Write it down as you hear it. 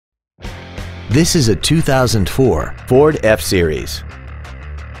This is a 2004 Ford F-Series.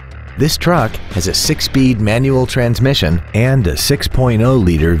 This truck has a 6-speed manual transmission and a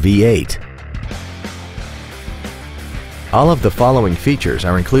 6.0-liter V8. All of the following features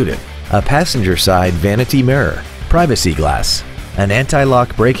are included: a passenger side vanity mirror, privacy glass, an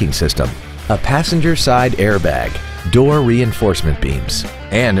anti-lock braking system, a passenger side airbag, door reinforcement beams,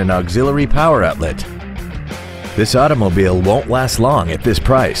 and an auxiliary power outlet. This automobile won't last long at this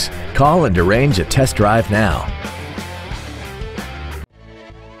price. Call and arrange a test drive now.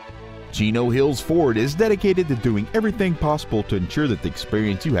 Chino Hills Ford is dedicated to doing everything possible to ensure that the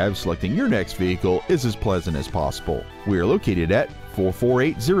experience you have selecting your next vehicle is as pleasant as possible. We are located at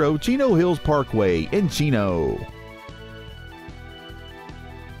 4480 Chino Hills Parkway in Chino.